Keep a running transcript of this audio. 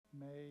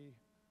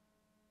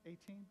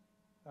18,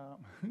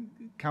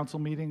 council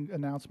meeting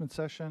announcement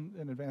session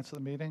in advance of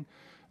the meeting.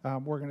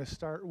 We're going to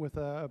start with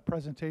a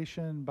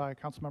presentation by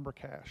Councilmember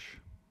Cash.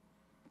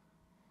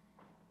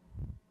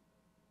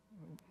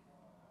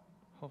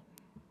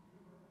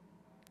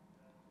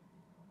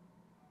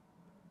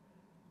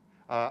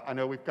 I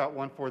know we've got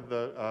one for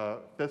the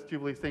Fifth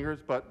Jubilee Singers,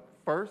 but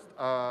first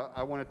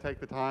I want to take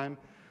the time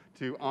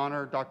to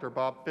honor Dr.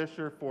 Bob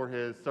Fisher for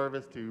his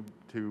service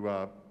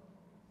to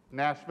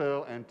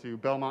Nashville and to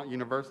Belmont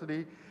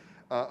University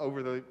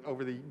over the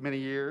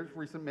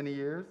recent many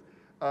years.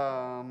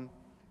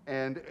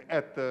 And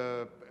at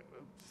the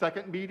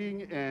second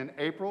meeting in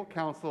April,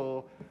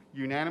 Council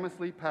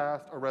unanimously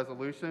passed a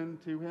resolution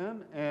to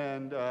him,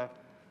 and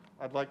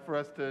I'd like for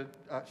us to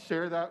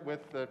share that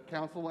with the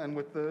Council and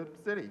with the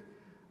city.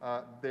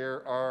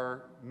 There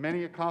are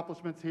many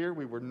accomplishments here.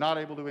 We were not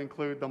able to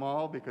include them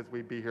all because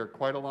we'd be here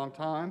quite a long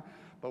time,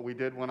 but we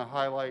did want to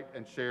highlight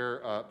and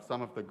share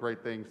some of the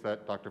great things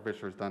that Dr.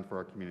 Fisher has done for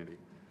our community.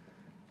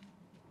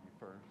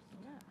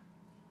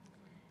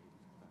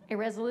 A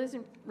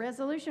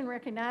resolution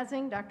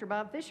recognizing Dr.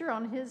 Bob Fisher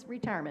on his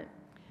retirement.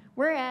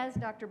 Whereas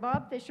Dr.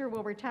 Bob Fisher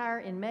will retire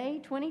in May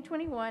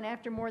 2021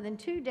 after more than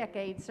 2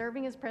 decades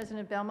serving as president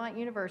of Belmont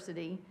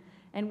University,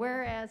 and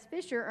whereas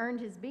Fisher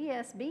earned his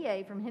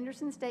BS/BA from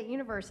Henderson State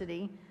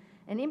University,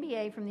 an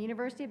MBA from the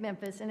University of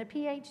Memphis, and a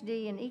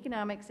PhD in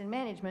economics and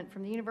management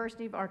from the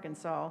University of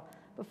Arkansas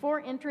before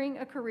entering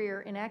a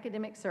career in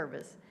academic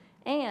service.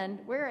 And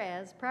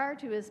whereas prior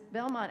to his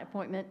Belmont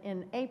appointment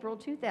in April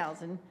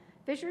 2000,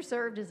 Fisher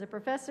served as a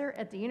professor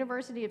at the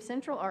University of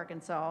Central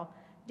Arkansas,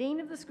 Dean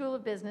of the School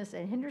of Business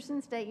at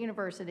Henderson State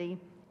University,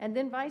 and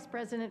then Vice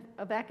President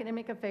of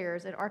Academic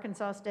Affairs at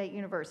Arkansas State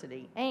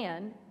University.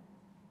 And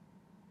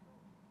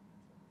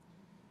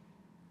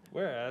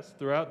whereas,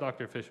 throughout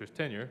Dr. Fisher's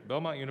tenure,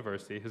 Belmont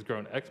University has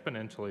grown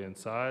exponentially in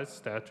size,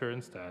 stature,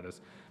 and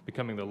status,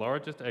 becoming the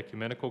largest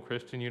ecumenical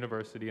Christian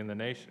university in the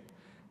nation.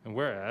 And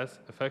whereas,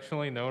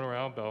 affectionately known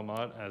around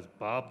Belmont as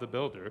Bob the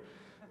Builder,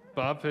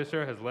 Bob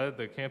Fisher has led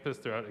the campus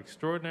throughout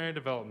extraordinary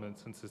development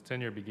since his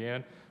tenure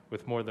began,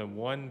 with more than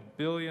 $1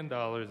 billion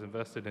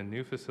invested in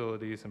new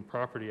facilities and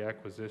property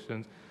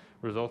acquisitions,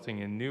 resulting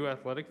in new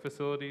athletic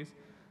facilities,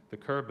 the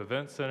Curb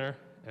Event Center,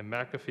 and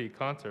McAfee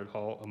Concert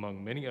Hall,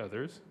 among many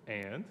others.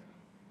 And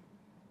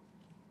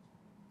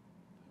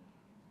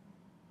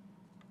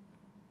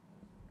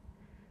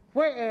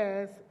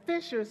whereas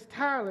Fisher's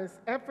tireless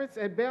efforts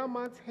at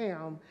Belmont's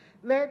helm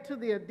led to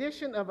the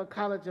addition of a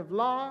College of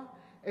Law,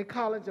 a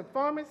College of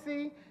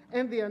Pharmacy,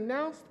 and the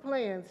announced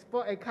plans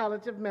for a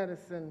College of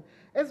Medicine,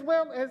 as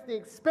well as the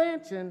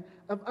expansion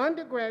of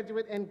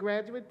undergraduate and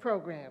graduate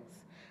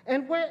programs.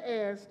 And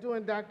whereas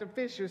during Dr.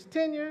 Fisher's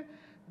tenure,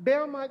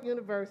 Belmont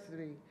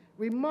University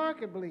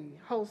remarkably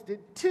hosted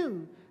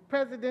 2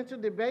 presidential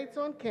debates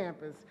on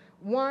campus,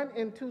 one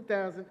in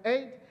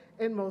 2008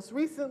 and most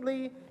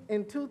recently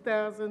in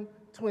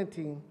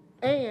 2020.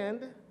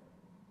 And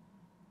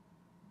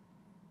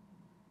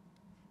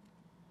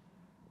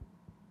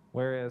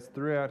whereas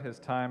throughout his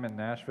time in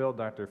Nashville,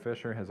 Dr.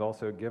 Fisher has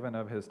also given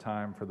of his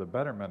time for the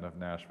betterment of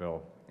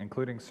Nashville,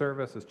 including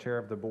service as chair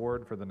of the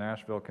board for the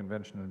Nashville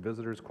Convention and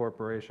Visitors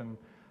Corporation,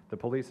 the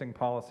Policing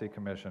Policy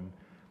Commission,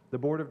 the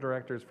board of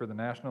directors for the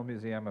National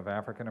Museum of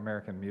African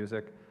American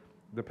Music,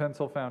 the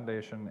Pencil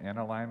Foundation, and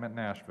Alignment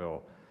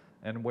Nashville.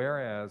 And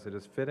whereas it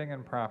is fitting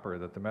and proper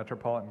that the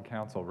Metropolitan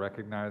Council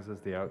recognizes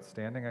the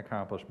outstanding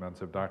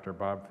accomplishments of Dr.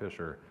 Bob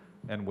Fisher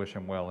and wish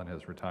him well in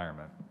his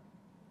retirement.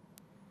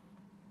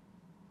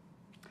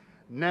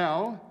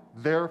 Now,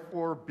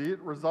 therefore, be it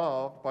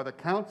resolved by the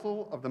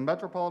Council of the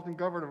Metropolitan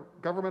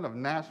Government of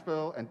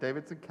Nashville and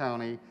Davidson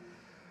County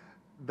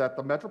that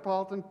the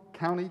Metropolitan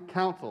County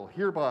Council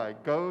hereby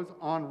goes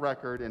on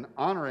record in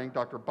honoring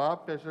Dr.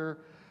 Bob Fisher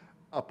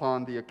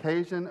upon the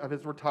occasion of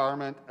his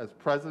retirement as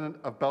president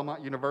of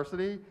Belmont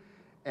University,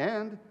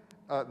 and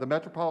the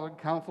Metropolitan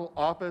Council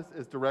office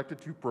is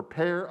directed to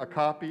prepare a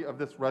copy of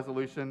this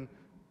resolution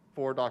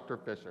for Dr.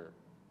 Fisher.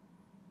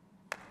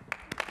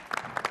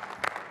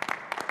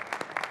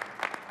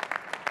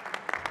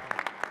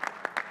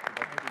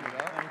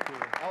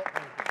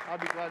 I'll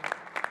be glad to,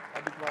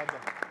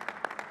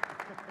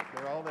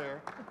 they're all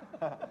there.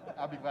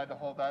 I'll be glad to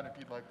hold that if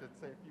you'd like to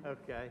say a few words.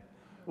 Okay.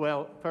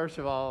 Well, first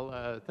of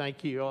all,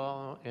 thank you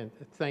all, and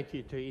thank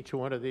you to each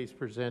one of these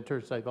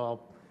presenters.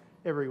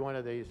 Every one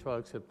of these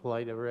folks have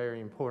played a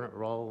very important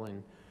role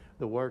in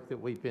the work that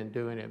we've been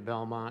doing at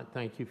Belmont.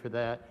 Thank you for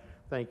that.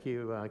 Thank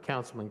you,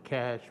 Councilman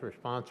Cash, for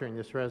sponsoring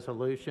this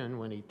resolution.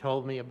 When he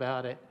told me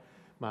about it,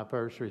 my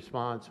first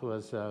response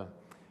was,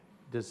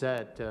 does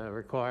that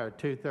require a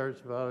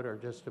 2/3 vote or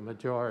just a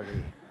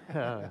majority?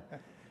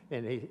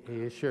 And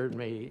he assured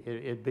me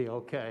it'd be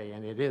okay,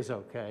 and it is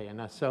okay.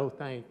 And I so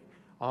thank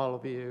all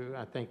of you.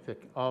 I thank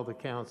all the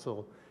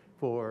council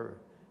for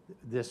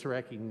this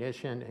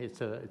recognition. It's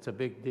a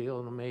big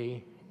deal to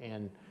me.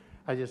 And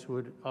I just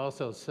would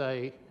also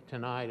say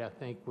tonight, I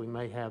think we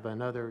may have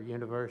another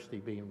university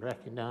being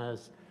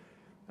recognized.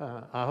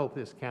 I hope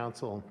this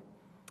council,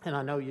 and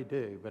I know you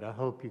do, but I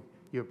hope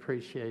you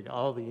appreciate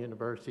all the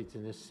universities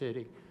in this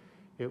city.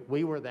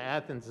 We were the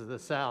Athens of the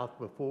South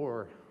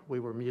before we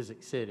were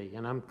Music City,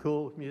 and I'm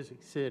cool with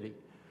Music City,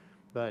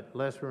 but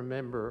let's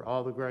remember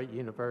all the great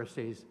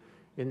universities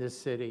in this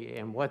city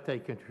and what they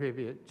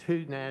contribute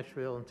to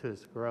Nashville and to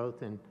its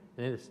growth and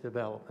its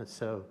development.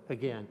 So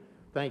again,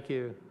 thank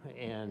you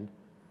and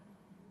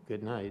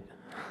good night.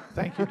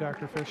 Thank you,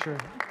 Dr. Fisher.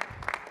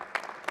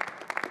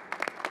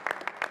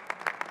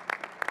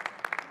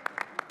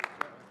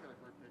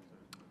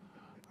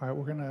 All right,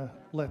 we're going to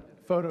let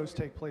photos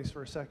take place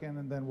for a second,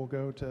 and then we'll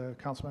go to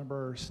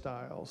Councilmember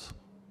Stiles.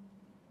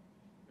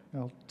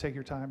 Now, take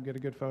your time, get a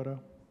good photo.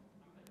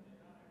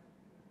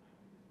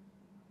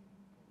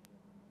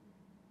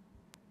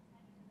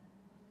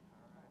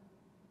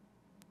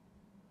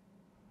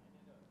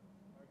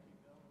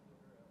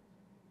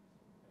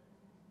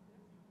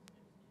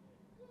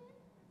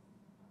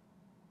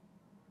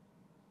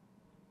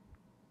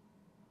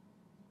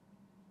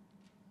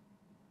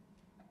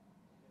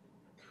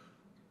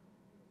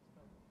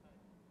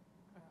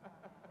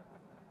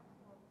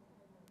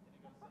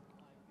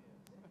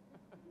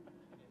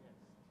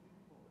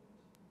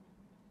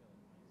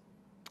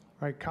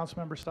 All right,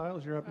 Councilmember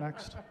Stiles, you're up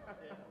next.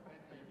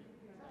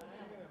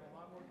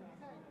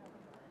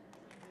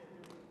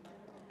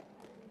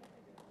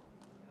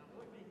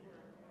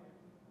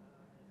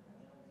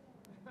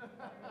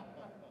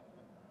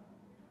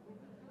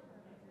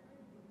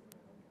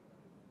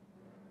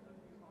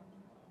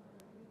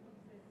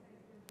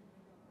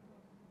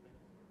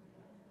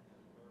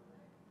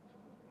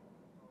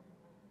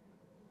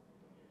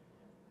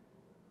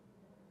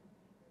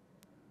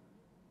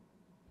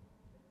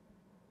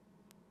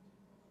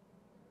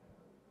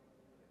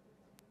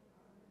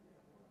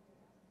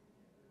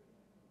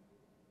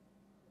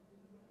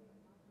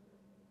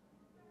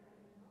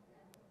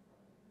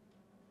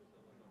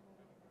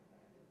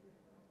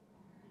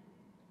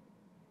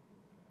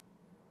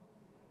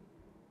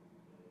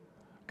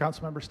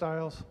 Councilmember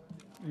Stiles,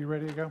 you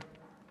ready to go?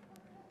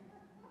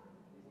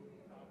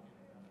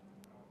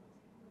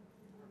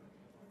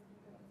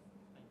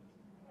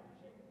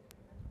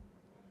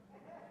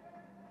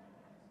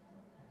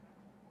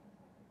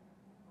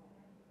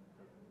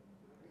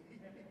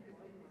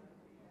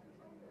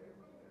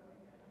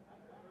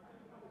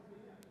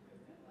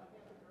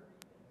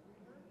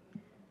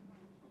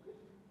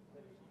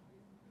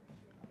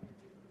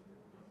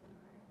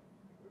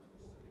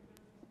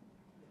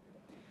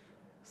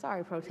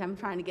 Sorry, Pro Tem, I'm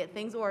trying to get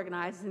things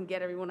organized and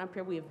get everyone up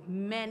here. We have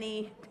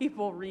many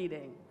people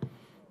reading.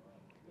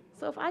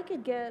 So if I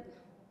could get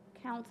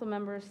council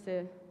members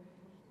to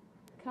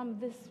come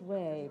this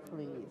way,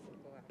 please.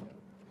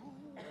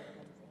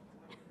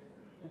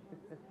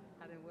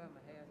 I didn't wear my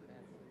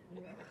hazmat.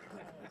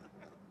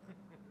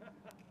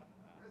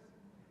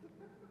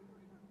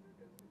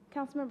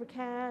 Councilmember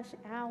Cash,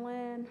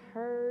 Allen,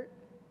 Hurt.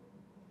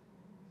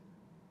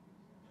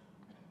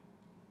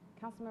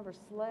 Councilmember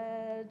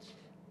Sledge.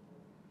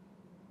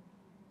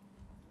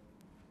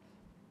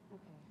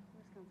 Okay,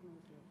 where's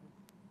Councilmember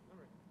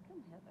Sledge?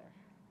 Come hither.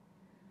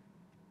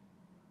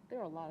 There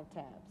are a lot of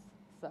tabs,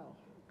 so.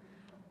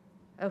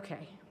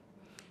 Okay.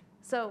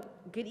 So,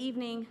 good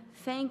evening.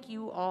 Thank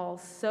you all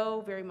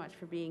so very much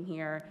for being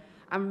here.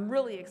 I'm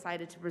really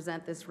excited to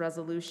present this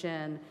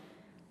resolution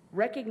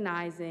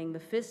recognizing the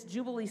Fisk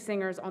Jubilee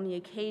Singers on the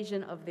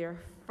occasion of their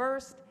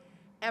first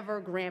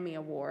ever Grammy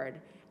Award.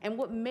 And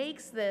what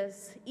makes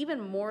this even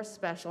more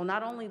special,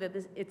 not only that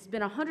it's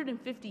been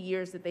 150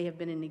 years that they have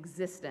been in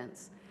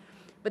existence,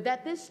 but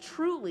that this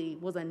truly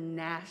was a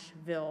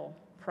Nashville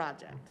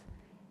project.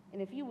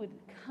 And if you would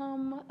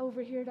come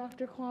over here,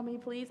 Dr.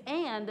 Kwame, please.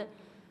 And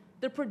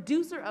the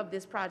producer of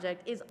this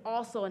project is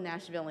also a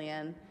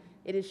Nashvilleian.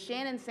 It is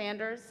Shannon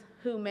Sanders,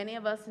 who many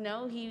of us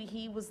know.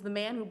 He was the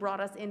man who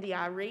brought us Indy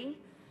Irie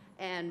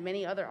and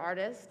many other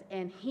artists,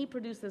 and he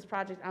produced this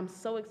project. I'm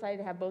so excited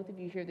to have both of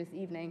you here this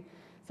evening.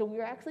 So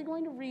we're actually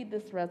going to read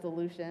this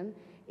resolution.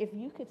 If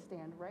you could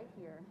stand right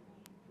here,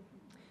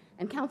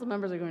 and council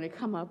members are going to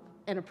come up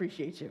and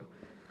appreciate you.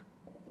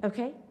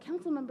 Okay,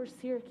 Council Member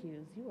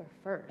Syracuse, you are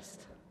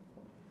first.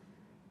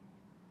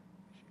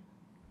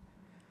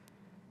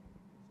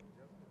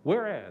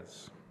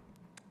 Whereas,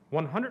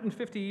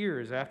 150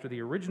 years after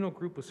the original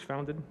group was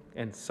founded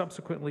and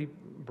subsequently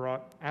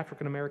brought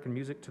African American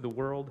music to the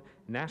world,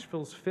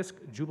 Nashville's Fisk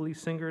Jubilee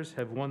Singers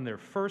have won their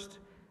first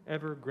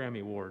ever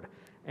Grammy Award.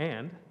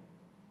 And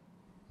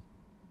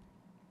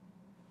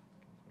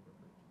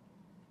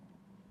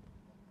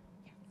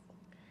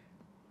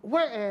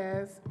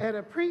whereas at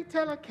a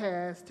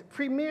pre-telecast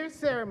premiere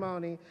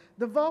ceremony,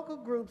 the vocal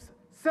groups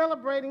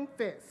celebrating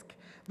Fisk,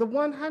 the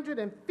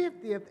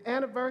 150th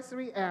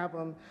anniversary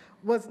album,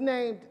 was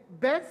named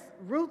Best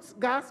Roots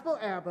Gospel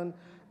Album,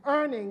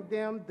 earning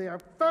them their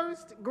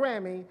first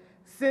Grammy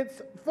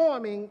since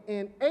forming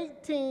in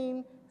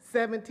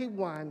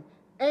 1871.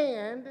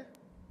 And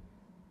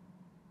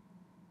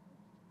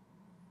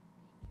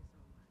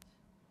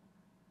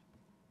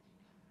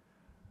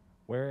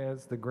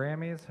whereas the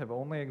Grammys have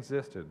only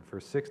existed for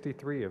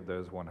 63 of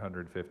those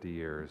 150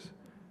 years,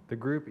 The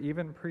group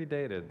even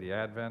predated the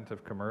advent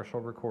of commercial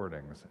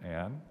recordings,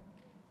 and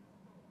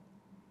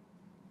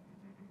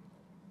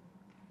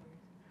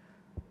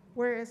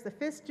whereas the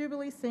Fisk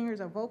Jubilee Singers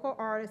are vocal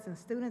artists and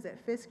students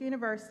at Fisk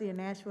University in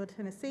Nashville,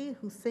 Tennessee,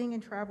 who sing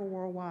and travel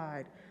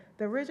worldwide.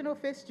 The original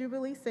Fisk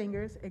Jubilee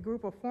Singers, a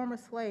group of former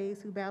slaves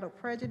who battled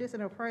prejudice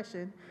and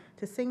oppression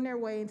to sing their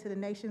way into the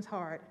nation's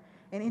heart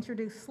and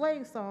introduce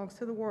slave songs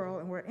to the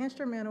world, and were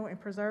instrumental in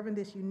preserving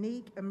this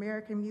unique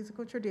American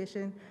musical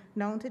tradition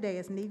known today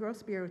as Negro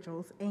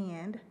spirituals.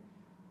 And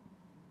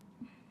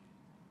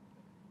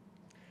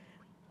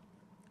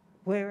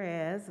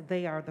whereas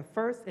they are the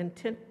first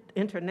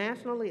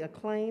internationally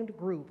acclaimed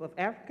group of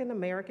African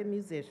American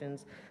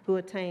musicians who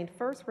attained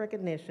first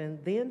recognition,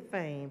 then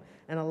fame,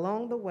 and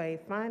along the way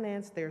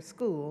financed their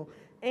school.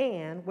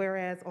 And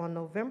whereas on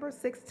November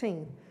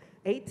 16,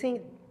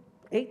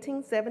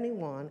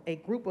 1871, a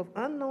group of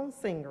unknown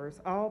singers,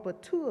 all but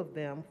 2 of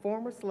them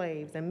former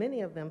slaves and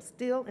many of them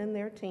still in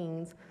their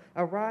teens,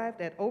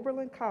 arrived at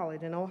Oberlin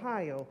College in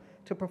Ohio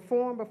to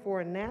perform before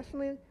a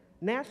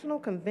National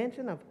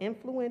Convention of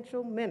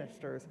Influential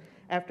Ministers.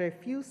 After a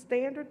few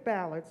standard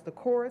ballads, the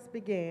chorus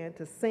began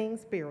to sing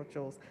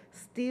spirituals,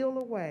 Steal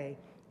Away,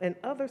 and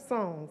other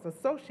songs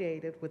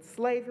associated with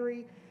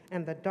slavery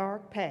and the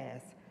dark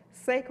past,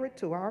 sacred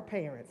to our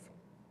parents.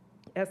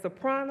 As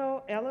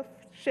soprano Ella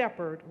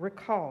Shepard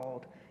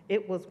recalled,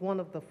 it was one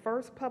of the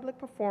first public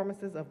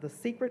performances of the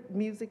secret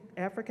music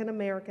African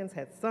Americans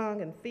had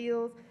sung in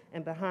fields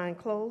and behind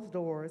closed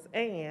doors.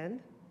 And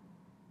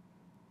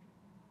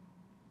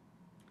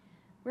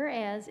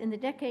whereas in the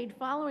decade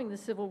following the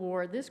Civil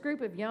War, this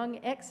group of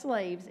young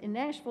ex-slaves in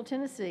Nashville,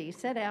 Tennessee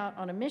set out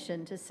on a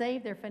mission to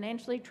save their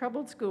financially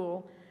troubled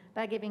school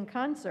by giving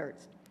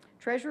concerts.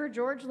 Treasurer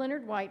George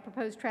Leonard White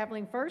proposed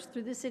traveling first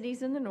through the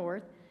cities in the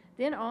north,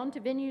 then on to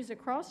venues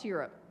across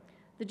Europe.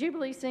 The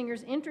Jubilee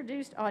Singers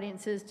introduced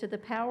audiences to the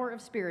power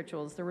of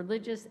spirituals, the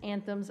religious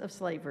anthems of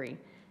slavery.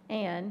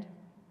 And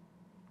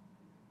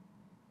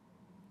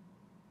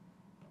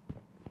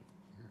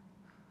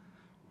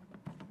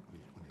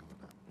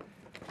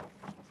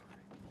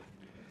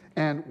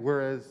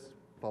whereas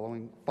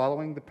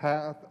following the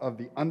path of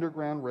the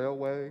Underground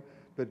Railway,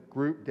 the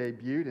group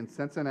debuted in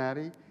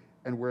Cincinnati,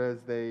 and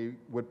whereas they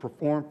would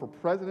perform for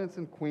presidents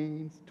and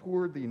queens,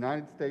 toured the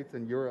United States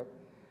and Europe,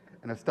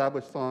 and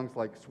established songs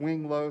like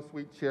Swing Low,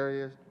 Sweet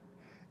Chariot,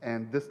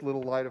 and This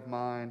Little Light of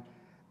Mine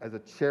as a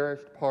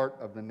cherished part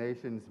of the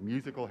nation's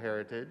musical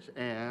heritage.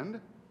 And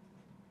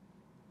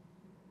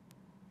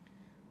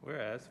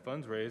whereas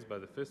funds raised by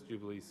the Fisk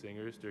Jubilee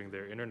Singers during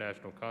their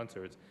international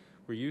concerts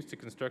were used to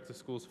construct the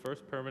school's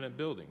first permanent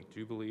building,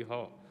 Jubilee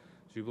Hall.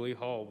 Jubilee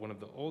Hall, one of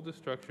the oldest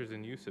structures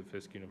in use at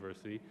Fisk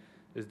University,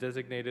 is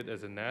designated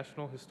as a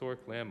National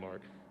Historic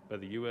Landmark by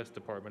the U.S.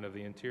 Department of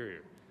the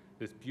Interior.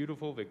 This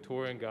beautiful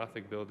Victorian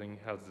Gothic building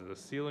houses a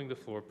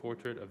ceiling-to-floor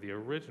portrait of the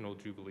original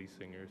Jubilee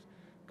Singers,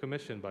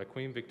 commissioned by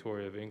Queen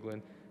Victoria of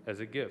England as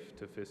a gift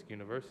to Fisk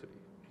University.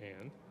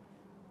 And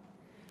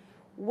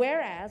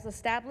whereas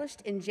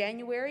established in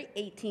January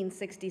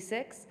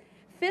 1866,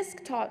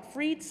 Fisk taught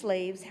freed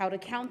slaves how to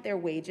count their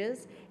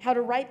wages, how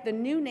to write the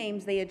new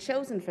names they had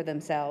chosen for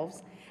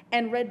themselves,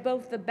 and read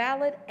both the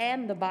ballad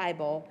and the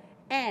Bible.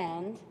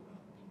 And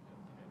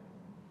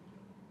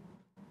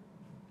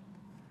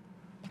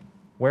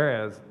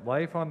whereas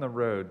life on the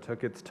road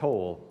took its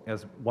toll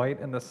as White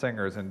and the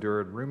Singers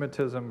endured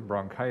rheumatism,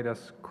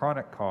 bronchitis,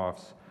 chronic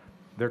coughs,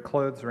 their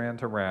clothes ran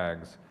to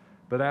rags.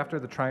 But after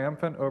the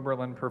triumphant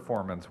Oberlin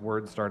performance,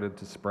 word started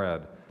to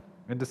spread.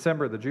 In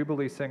December, the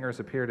Jubilee Singers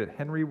appeared at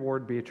Henry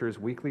Ward Beecher's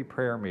weekly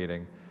prayer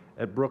meeting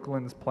at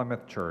Brooklyn's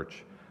Plymouth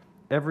Church.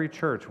 Every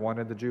church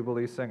wanted the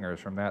Jubilee Singers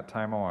from that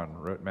time on,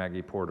 wrote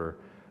Maggie Porter.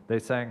 They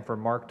sang for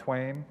Mark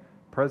Twain,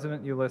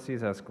 President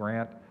Ulysses S.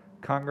 Grant,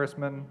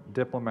 congressmen,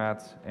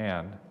 diplomats,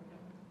 and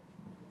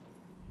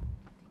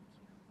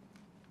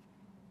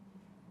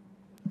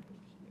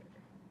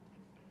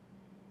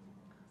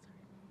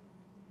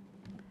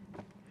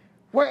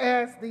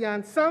whereas the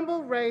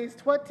ensemble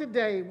raised what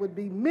today would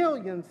be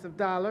millions of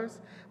dollars,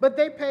 but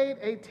they paid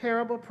a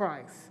terrible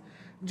price.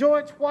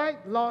 George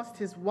White lost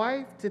his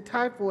wife to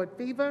typhoid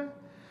fever.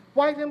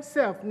 White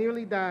himself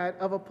nearly died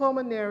of a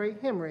pulmonary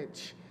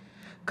hemorrhage.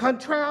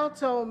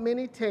 Contralto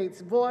Minnie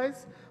Tate's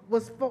voice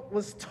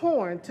was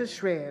torn to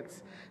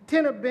shreds.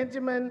 Tenor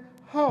Benjamin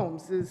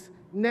Holmes's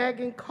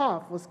nagging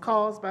cough was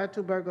caused by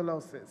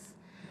tuberculosis.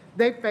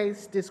 They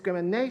faced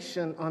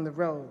discrimination on the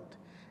road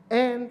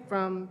and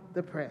from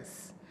the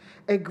press.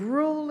 A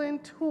grueling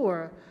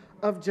tour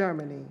of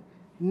Germany,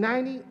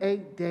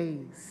 98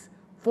 days,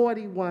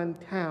 41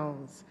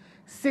 towns,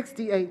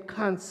 68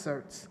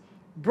 concerts,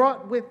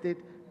 brought with it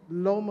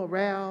low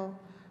morale,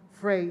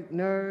 frayed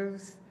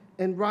nerves,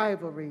 and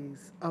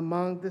rivalries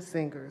among the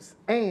singers.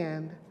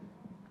 And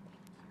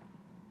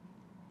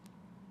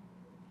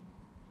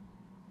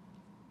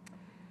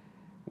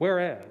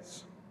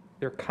whereas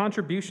their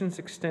contributions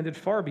extended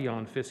far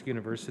beyond Fisk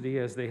University,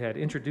 as they had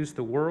introduced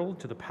the world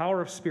to the power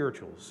of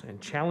spirituals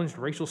and challenged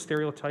racial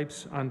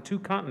stereotypes on 2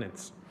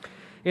 continents.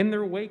 In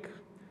their wake,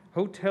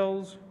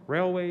 Hotels,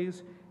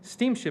 railways,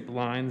 steamship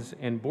lines,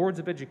 and boards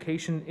of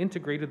education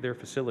integrated their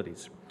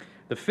facilities.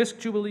 The Fisk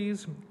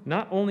Jubilees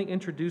not only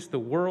introduced the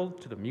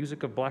world to the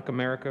music of Black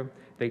America,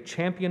 they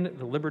championed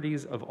the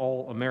liberties of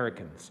all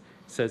Americans,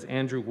 says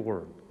Andrew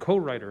Ward,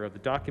 co-writer of the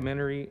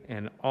documentary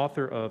and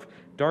author of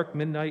Dark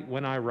Midnight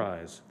When I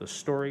Rise, the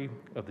story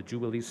of the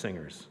Jubilee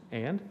Singers.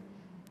 And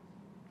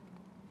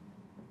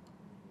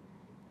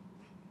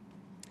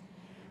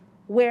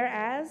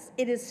whereas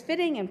it is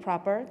fitting and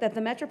proper that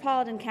the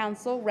Metropolitan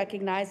Council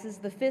recognizes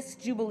the Fisk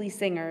Jubilee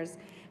Singers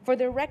for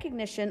their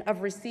recognition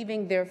of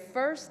receiving their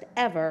first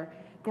ever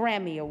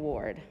Grammy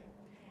Award.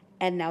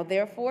 And now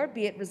therefore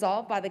be it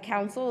resolved by the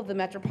Council of the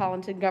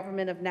Metropolitan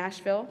Government of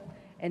Nashville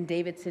and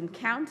Davidson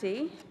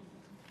County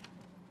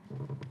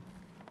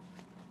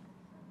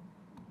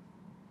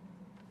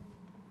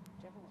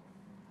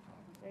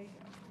there you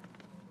go.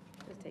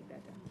 Just take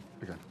that down.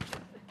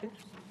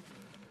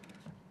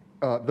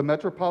 Okay. The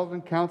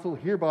Metropolitan Council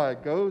hereby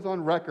goes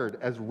on record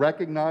as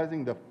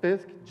recognizing the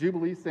Fisk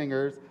Jubilee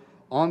Singers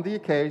on the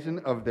occasion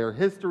of their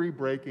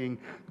history-breaking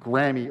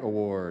Grammy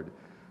Award.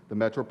 The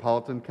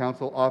Metropolitan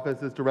Council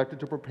office is directed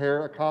to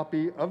prepare a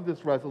copy of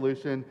this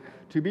resolution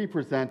to be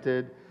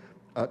presented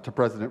to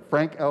President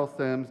Frank L.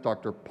 Sims,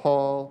 Dr.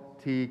 Paul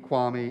T.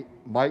 Kwame,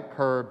 Mike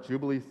Kerb,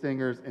 Jubilee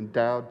Singers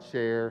Endowed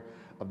Chair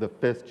of the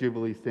Fisk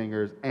Jubilee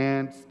Singers,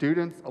 and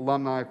students,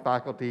 alumni,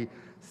 faculty,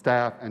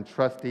 staff, and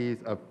trustees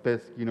of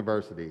Fisk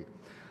University.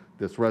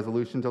 This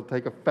resolution shall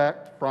take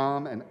effect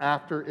from and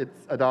after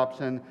its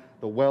adoption,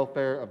 the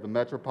welfare of the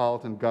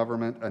Metropolitan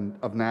Government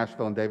of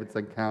Nashville and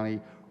Davidson County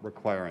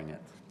requiring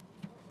it.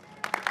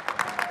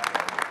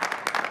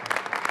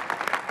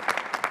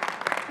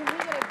 Can we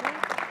get a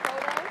group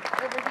photo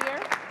over here?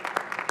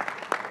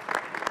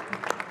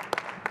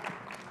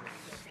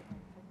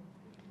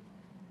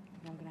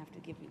 I'm going to have to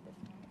give you this.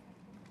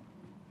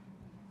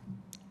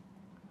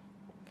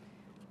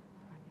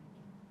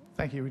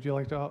 Thank you. Would you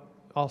like to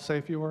all say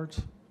a few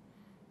words?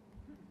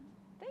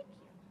 Thank you.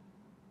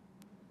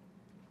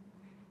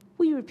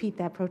 Will you repeat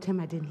that, Pro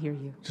Tem? I didn't hear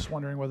you. Just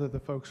wondering whether the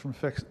folks from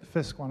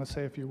Fisk want to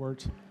say a few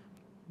words.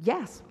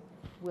 Yes.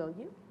 Will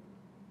you?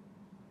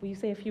 Will you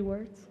say a few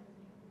words?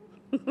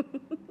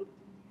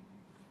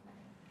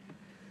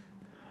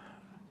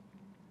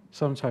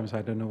 Sometimes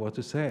I don't know what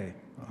to say,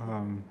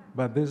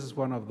 but this is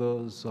one of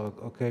those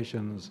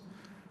occasions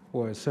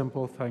where a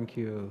simple thank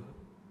you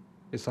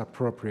is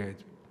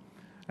appropriate.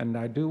 And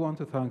I do want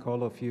to thank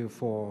all of you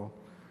for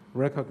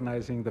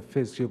recognizing the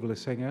Fisk Jubilee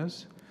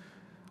Singers,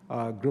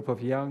 a group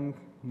of young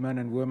men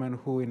and women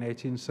who in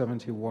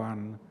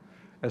 1871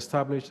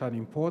 established an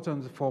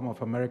important form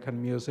of American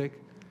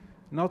music.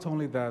 Not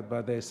only that,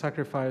 but they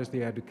sacrificed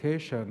their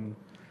education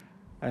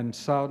and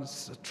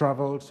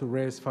traveled to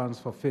raise funds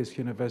for Fisk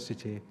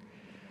University.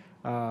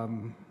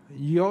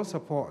 Your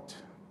support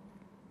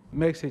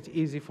makes it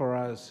easy for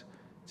us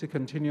to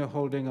continue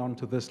holding on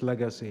to this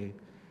legacy.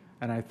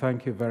 And I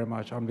thank you very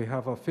much on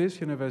behalf of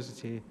Fisk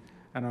University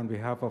and on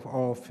behalf of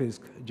all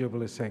Fisk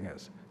Jubilee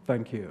Singers.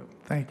 Thank you.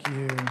 Thank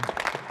you.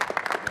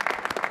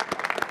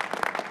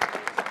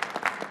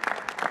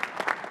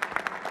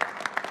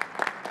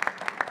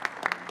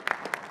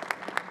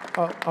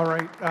 All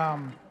right.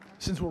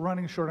 Since we're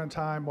running short on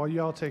time, while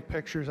you all take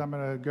pictures, I'm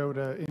going to go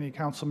to any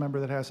council member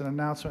that has an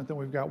announcement. Then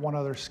we've got one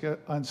other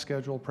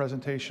unscheduled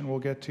presentation we'll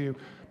get to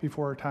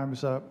before our time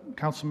is up.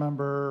 Council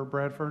Member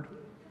Bradford.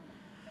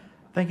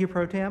 Thank you,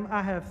 Pro Tem.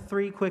 I have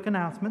 3 quick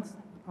announcements.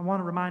 I want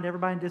to remind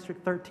everybody in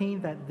District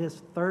 13 that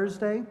this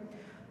Thursday,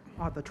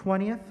 the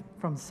 20th,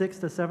 from 6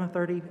 to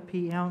 7:30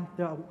 p.m.,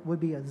 there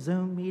would be a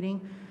Zoom meeting.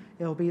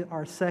 It will be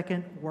our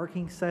second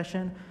working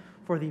session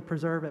for the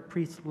Preserve at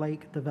Priest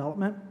Lake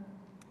development.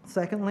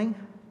 Secondly,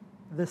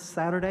 this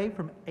Saturday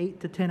from 8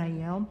 to 10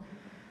 a.m.,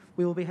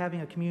 we will be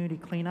having a community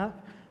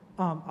cleanup.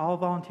 All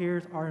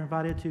volunteers are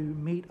invited to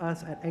meet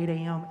us at 8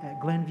 a.m.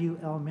 at Glenview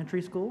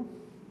Elementary School.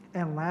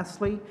 And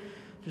lastly,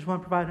 just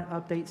want to provide an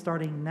update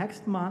starting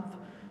next month.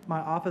 My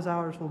office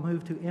hours will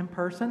move to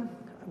in-person.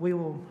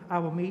 I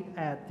will meet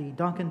at the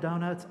Dunkin'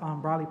 Donuts on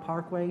Briley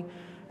Parkway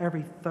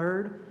every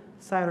 3rd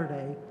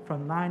Saturday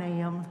from 9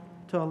 a.m.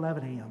 to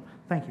 11 a.m.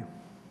 Thank you.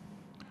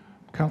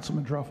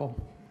 Councilman Druffel.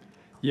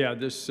 Yeah,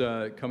 this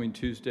coming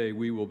Tuesday,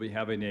 we will be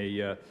having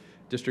a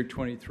District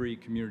 23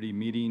 community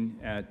meeting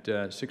at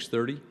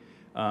 6:30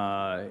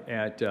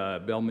 at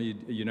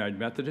Belmead United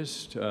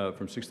Methodist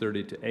from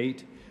 6:30 to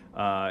 8.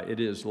 It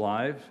is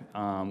live.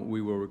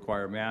 We will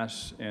require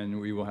masks and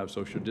we will have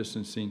social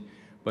distancing,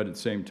 but at the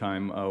same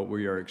time,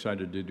 we are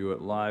excited to do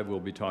it live. We'll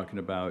be talking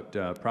about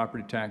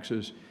property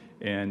taxes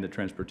and the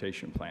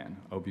transportation plan.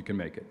 I hope you can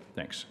make it.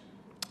 Thanks.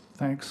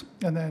 Thanks.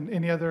 And then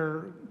any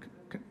other,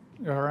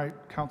 all right,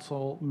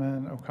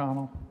 Councilman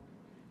O'Connell.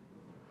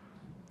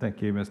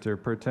 Thank you,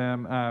 Mr. Pro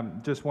Tem.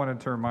 Just wanted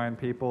to remind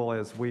people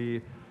as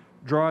we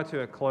draw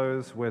to a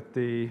close with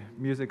the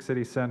Music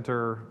City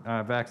Center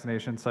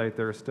vaccination site,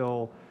 there are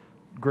still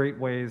great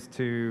ways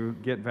to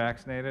get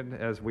vaccinated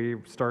as we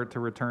start to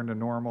return to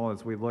normal,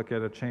 as we look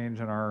at a change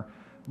in our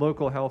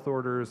local health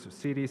orders,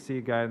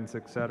 CDC guidance,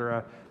 et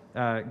cetera.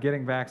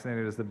 getting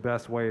vaccinated is the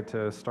best way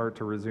to start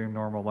to resume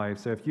normal life.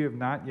 So if you have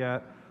not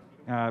yet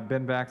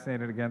been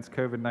vaccinated against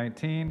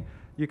COVID-19,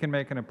 you can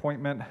make an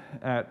appointment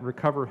at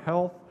Recover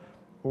Health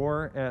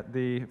or at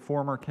the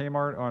former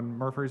Kmart on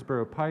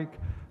Murfreesboro Pike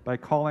by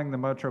calling the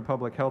Metro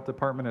Public Health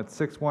Department at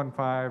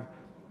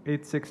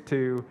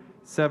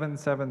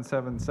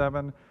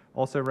 615-862-7777.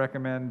 Also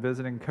recommend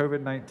visiting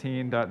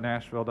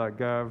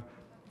covid19.nashville.gov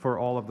for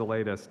all of the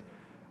latest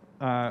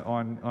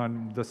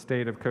on the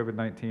state of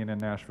COVID-19 in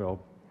Nashville.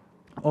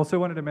 Also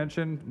wanted to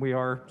mention we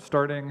are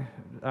starting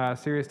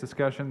serious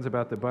discussions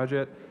about the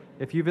budget.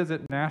 If you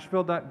visit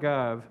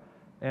nashville.gov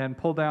and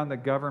pull down the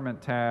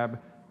government tab,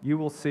 you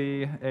will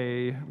see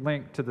a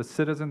link to the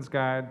Citizens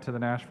Guide to the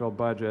Nashville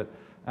budget.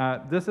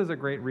 This is a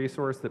great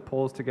resource that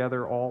pulls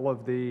together all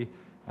of the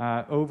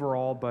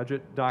overall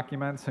budget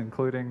documents,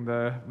 including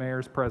the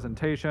mayor's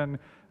presentation,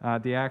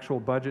 the actual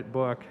budget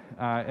book,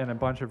 and a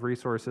bunch of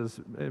resources,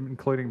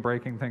 including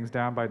breaking things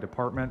down by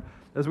department.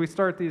 As we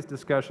start these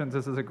discussions,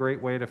 this is a great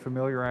way to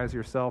familiarize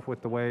yourself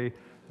with the way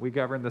we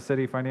govern the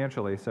city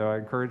financially. So I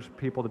encourage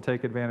people to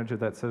take advantage of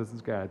that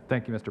Citizens Guide.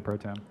 Thank you, Mr. Pro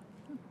Tem.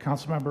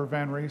 Councilmember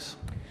Van Rees.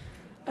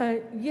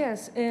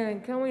 Yes,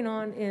 and going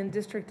on in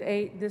District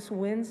 8 this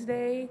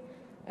Wednesday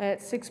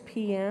at 6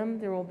 p.m.,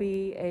 there will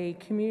be a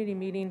community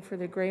meeting for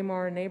the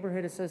Graymar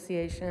Neighborhood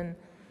Association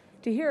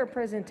to hear a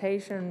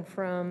presentation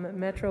from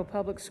Metro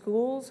Public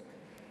Schools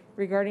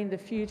regarding the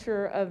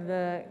future of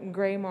the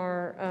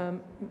Graymar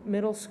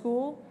Middle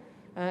School.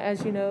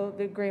 As you know,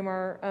 the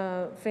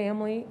Graymar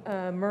family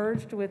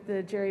merged with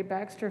the Jerry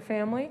Baxter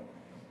family,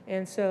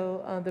 and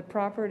so the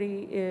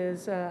property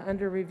is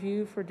under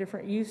review for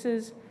different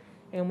uses,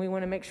 and we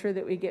want to make sure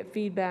that we get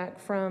feedback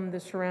from the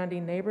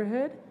surrounding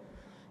neighborhood.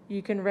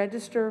 You can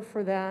register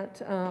for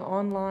that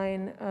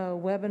online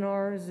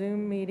webinar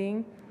Zoom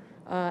meeting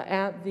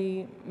at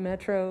the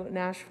Metro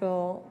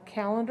Nashville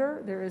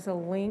calendar. There is a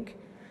link.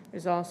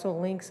 There's also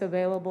links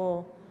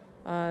available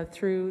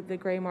through the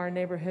Graymar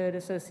Neighborhood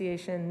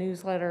Association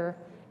newsletter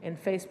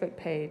and Facebook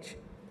page.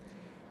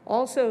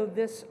 Also,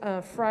 this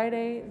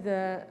Friday,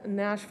 the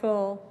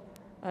Nashville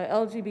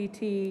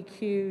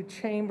LGBTQ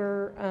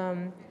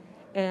Chamber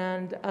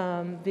and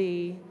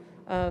the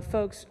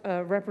folks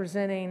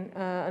representing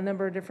a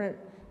number of different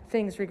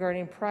things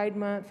regarding Pride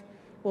Month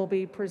will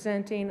be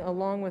presenting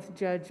along with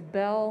Judge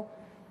Bell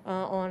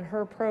on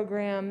her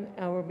program.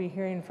 We'll be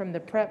hearing from the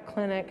PrEP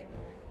Clinic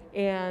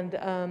and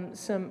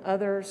some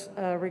others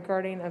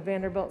regarding a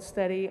Vanderbilt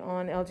study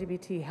on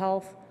LGBT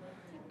health.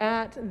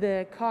 At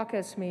the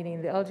caucus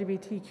meeting, the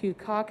LGBTQ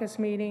caucus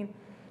meeting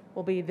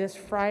will be this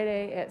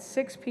Friday at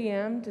 6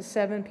 p.m. to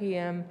 7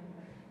 p.m.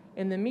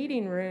 in the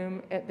meeting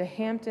room at the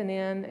Hampton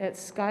Inn at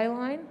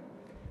Skyline.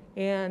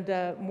 And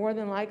more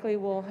than likely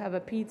we'll have a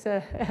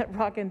pizza at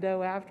Rock and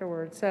Dough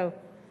afterwards. So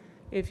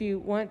if you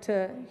want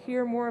to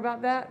hear more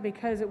about that,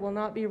 because it will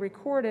not be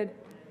recorded,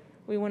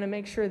 we want to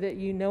make sure that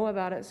you know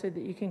about it so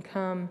that you can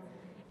come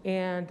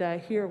and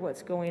hear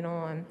what's going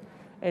on.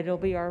 It'll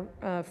be our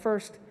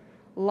first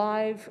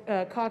live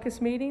caucus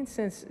meeting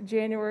since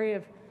January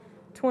of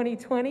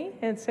 2020,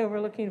 and so we're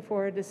looking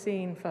forward to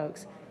seeing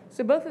folks.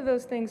 So both of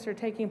those things are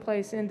taking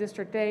place in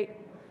District 8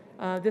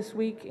 this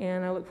week,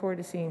 and I look forward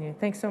to seeing you.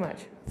 Thanks so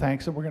much.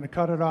 Thanks, and we're going to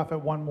cut it off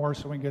at one more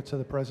so we can get to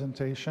the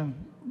presentation.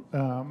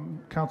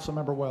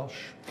 Councilmember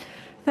Welsh.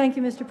 Thank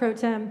you, Mr. Pro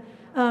Tem.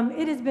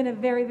 It has been a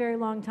very, very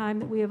long time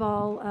that we have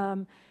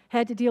all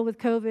had to deal with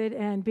COVID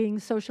and being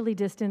socially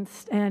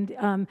distanced, and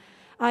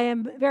I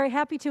am very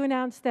happy to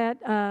announce that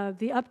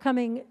the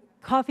upcoming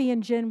Coffee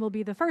and Gin will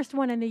be the first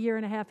one in a year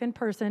and a half in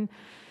person.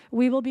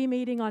 We will be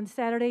meeting on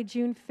Saturday,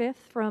 June 5th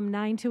from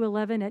 9 to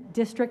 11 at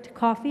District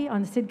Coffee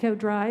on Sidco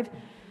Drive.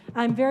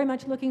 I'm very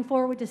much looking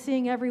forward to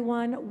seeing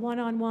everyone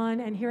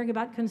one-on-one and hearing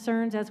about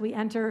concerns as we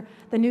enter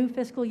the new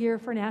fiscal year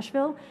for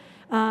Nashville.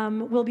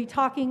 We'll be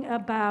talking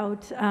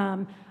about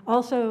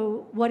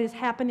also what is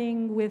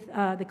happening with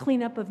the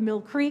cleanup of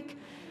Mill Creek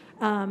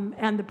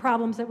and the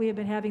problems that we have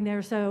been having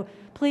there. So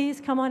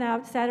please come on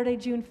out Saturday,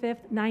 June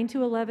 5th, 9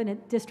 to 11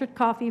 at District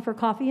Coffee for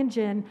Coffee and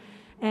Gin.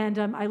 And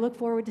I look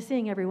forward to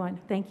seeing everyone.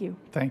 Thank you.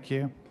 Thank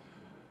you.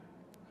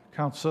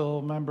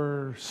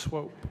 Councilmember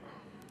Swope.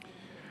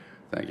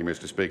 Thank you,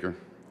 Mr. Speaker.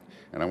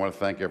 And I want to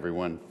thank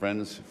everyone,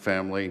 friends,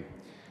 family,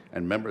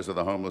 and members of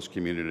the homeless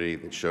community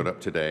that showed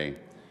up today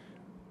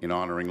in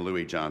honoring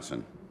Louis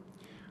Johnson.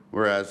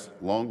 Whereas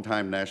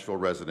longtime Nashville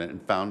resident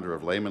and founder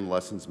of Layman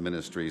Lessons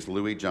Ministries,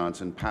 Louis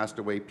Johnson passed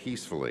away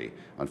peacefully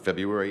on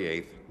February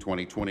 8,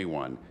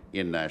 2021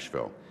 in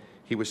Nashville.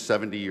 He was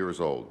 70 years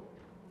old.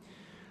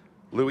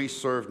 Louis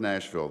served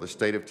Nashville, the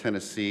state of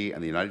Tennessee,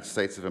 and the United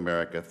States of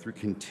America through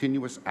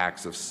continuous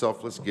acts of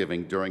selfless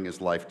giving during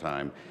his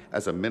lifetime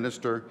as a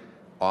minister,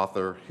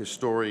 author,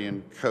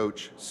 historian,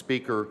 coach,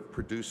 speaker,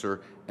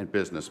 producer, and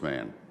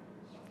businessman.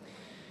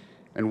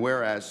 And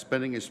whereas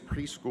spending his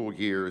preschool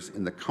years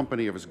in the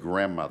company of his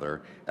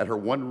grandmother at her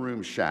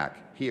one-room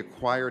shack, he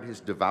acquired his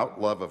devout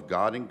love of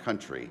God and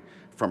country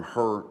from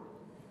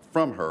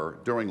her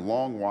during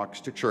long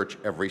walks to church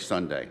every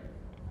Sunday.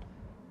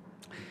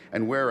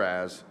 And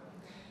whereas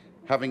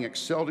Having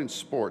excelled in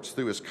sports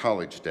through his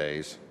college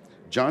days,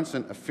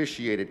 Johnson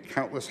officiated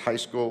countless high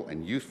school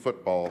and youth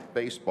football,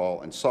 baseball,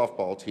 and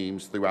softball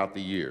teams throughout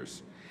the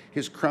years.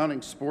 His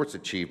crowning sports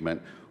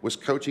achievement was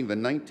coaching the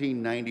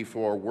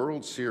 1994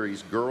 World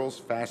Series girls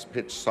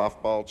fast-pitch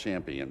softball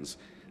champions,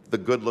 the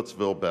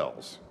Goodlettsville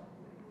Bells.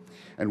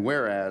 And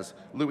whereas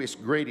Louis'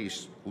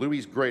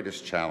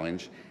 greatest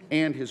challenge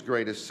and his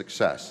greatest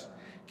success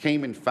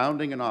came in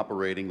founding and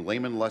operating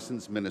Layman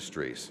Lessons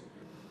Ministries.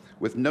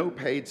 With no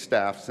paid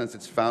staff since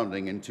its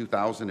founding in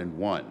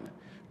 2001,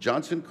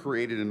 Johnson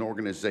created an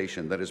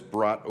organization that has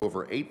brought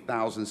over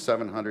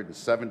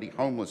 8,770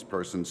 homeless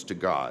persons to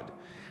God,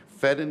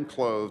 fed and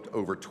clothed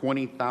over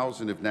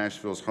 20,000 of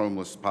Nashville's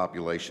homeless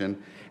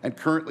population, and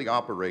currently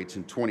operates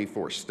in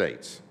 24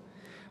 states.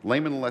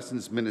 Layman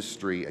Lessons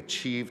Ministry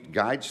achieved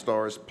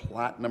GuideStar's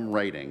Platinum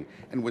rating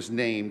and was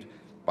named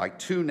by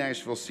 2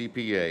 Nashville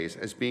CPAs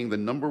as being the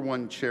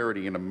 #1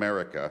 charity in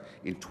America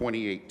in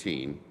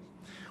 2018,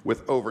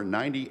 with over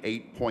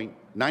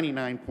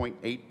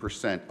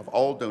 99.8% of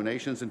all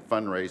donations and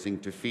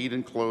fundraising to feed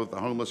and clothe the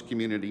homeless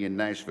community in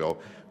Nashville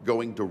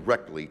going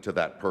directly to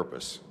that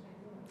purpose.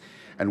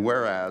 And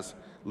whereas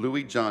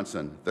Louis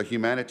Johnson, the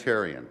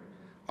humanitarian,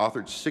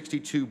 authored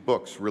 62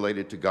 books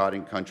related to God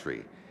and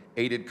country,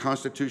 aided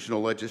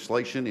constitutional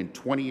legislation in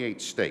 28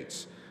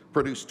 states,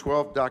 produced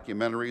 12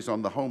 documentaries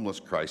on the homeless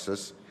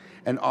crisis,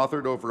 and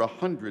authored over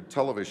 100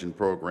 television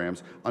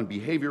programs on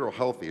behavioral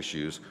health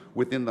issues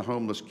within the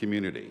homeless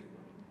community.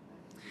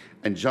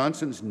 And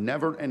Johnson's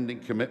never-ending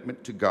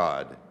commitment to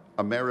God,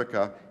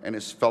 America, and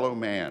his fellow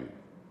man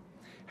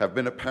have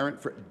been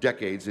apparent for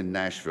decades in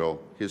Nashville,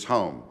 his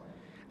home,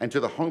 and to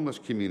the homeless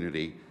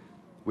community,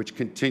 which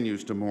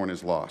continues to mourn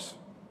his loss.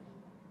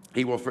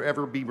 He will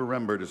forever be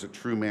remembered as a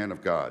true man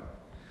of God,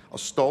 a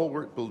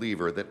stalwart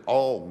believer that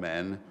all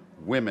men,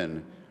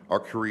 women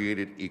are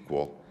created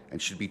equal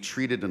and should be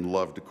treated and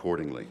loved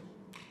accordingly.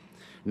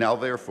 Now,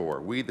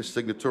 therefore, we, the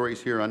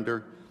signatories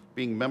hereunder,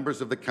 being members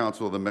of the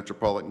Council of the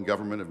Metropolitan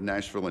Government of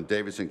Nashville and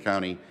Davidson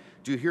County,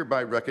 do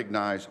hereby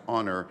recognize,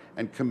 honor,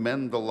 and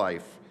commend the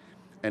life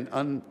and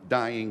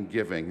undying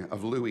giving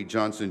of Louis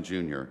Johnson,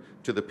 Jr.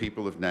 to the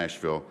people of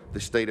Nashville, the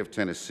state of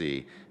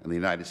Tennessee, and the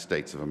United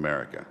States of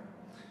America.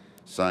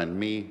 Signed,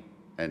 me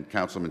and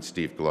Councilman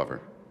Steve Glover.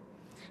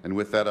 And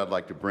with that, I'd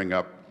like to bring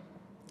up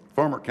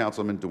former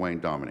Councilman Dwayne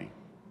Dominy.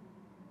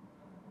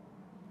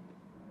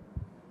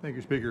 Thank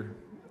you, Speaker.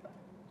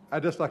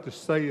 I'd just like to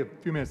say a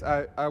few minutes.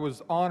 I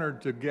was honored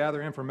to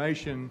gather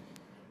information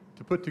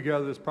to put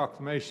together this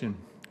proclamation.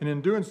 And in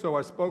doing so,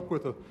 I spoke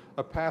with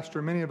a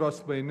pastor many of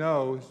us may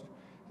know.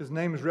 His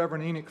name is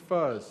Reverend Enoch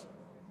Fuzz.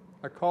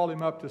 I called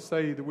him up to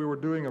say that we were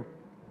doing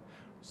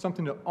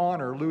something to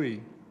honor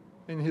Louis.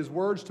 And his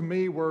words to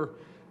me were,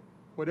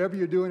 whatever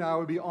you're doing, I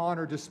would be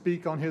honored to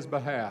speak on his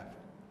behalf.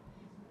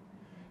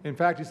 In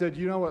fact, he said,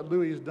 you know what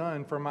Louis has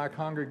done for my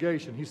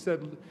congregation? He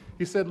said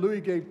Louis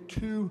gave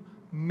 $2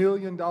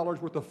 million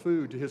worth of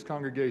food to his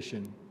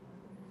congregation.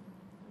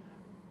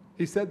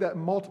 He said that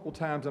multiple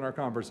times in our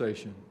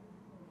conversation.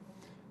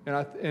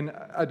 And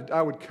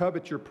I would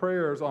covet your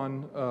prayers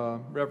on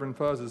Reverend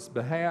Fuzz's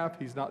behalf.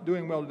 He's not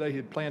doing well today. He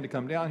had planned to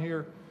come down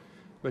here,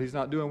 but he's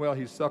not doing well.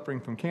 He's suffering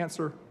from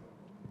cancer.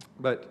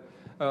 But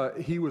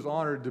he was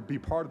honored to be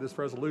part of this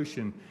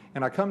resolution.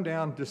 And I come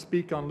down to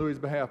speak on Louis'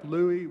 behalf.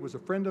 Louis was a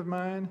friend of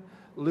mine.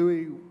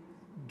 Louis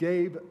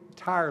gave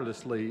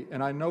tirelessly,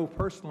 and I know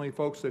personally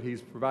folks that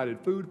he's provided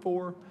food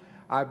for.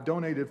 I've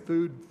donated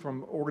food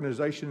from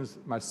organizations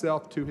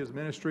myself to his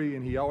ministry,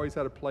 and he always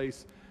had a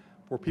place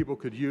where people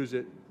could use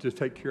it to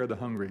take care of the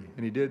hungry.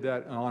 And he did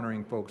that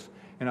honoring folks.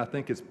 And I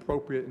think it's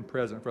appropriate and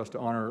present for us to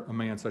honor a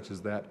man such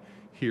as that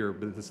here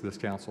with this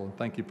council. And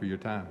thank you for your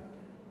time.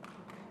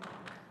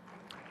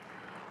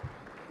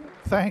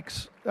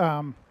 Thanks.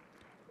 I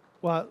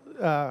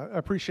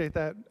appreciate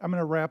that. I'm going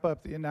to wrap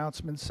up the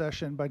announcement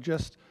session by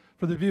just,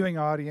 for the viewing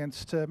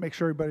audience, to make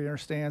sure everybody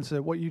understands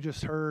that what you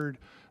just heard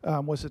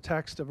was a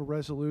text of a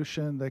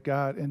resolution that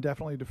got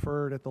indefinitely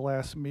deferred at the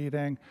last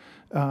meeting.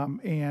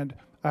 And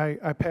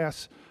I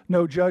pass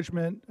no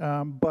judgment,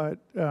 but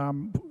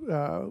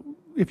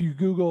if you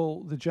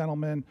Google the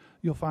gentleman,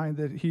 you'll find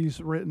that he's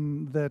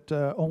written that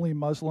only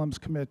Muslims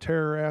commit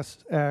terror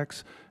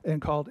acts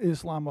and called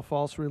Islam a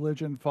false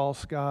religion,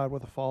 false God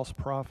with a false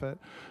prophet.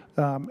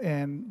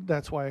 And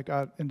that's why it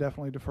got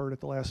indefinitely deferred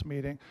at the last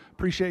meeting.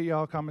 Appreciate you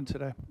all coming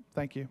today.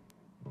 Thank you.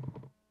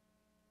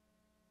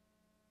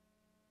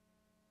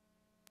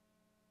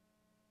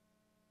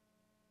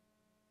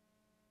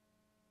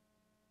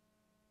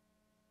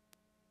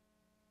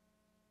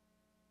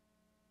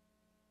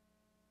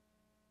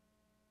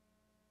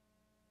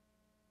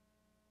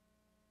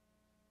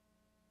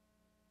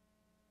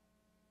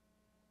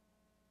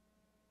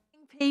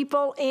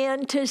 People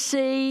in to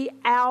see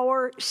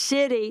our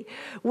city.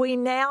 We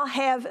now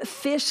have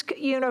Fisk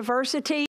University.